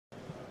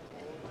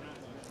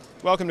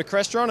Welcome to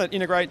Crestron at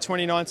Integrate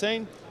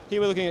 2019. Here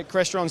we're looking at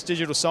Crestron's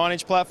digital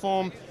signage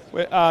platform.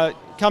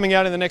 Coming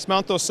out in the next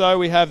month or so,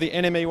 we have the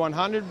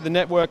NME-100, the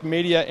network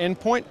media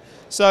endpoint.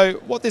 So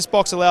what this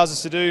box allows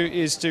us to do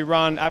is to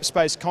run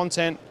app-based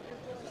content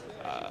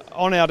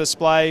on our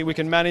display. We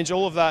can manage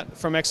all of that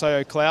from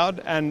XIO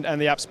Cloud and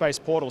the app-space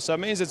portal. So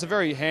it means it's a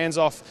very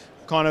hands-off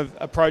kind of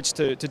approach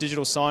to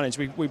digital signage.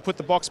 We put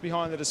the box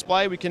behind the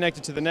display, we connect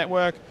it to the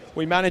network,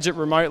 we manage it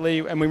remotely,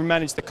 and we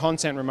manage the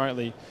content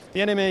remotely.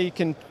 The NME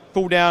can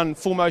pull down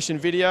full motion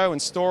video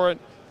and store it,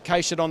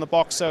 cache it on the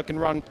box so it can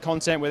run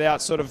content without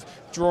sort of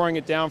drawing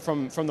it down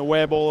from the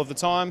web all of the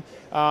time.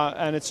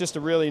 And it's just a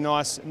really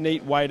nice,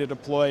 neat way to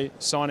deploy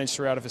signage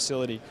throughout a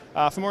facility.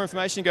 For more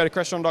information, go to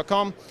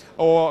crestron.com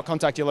or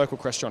contact your local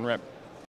Crestron rep.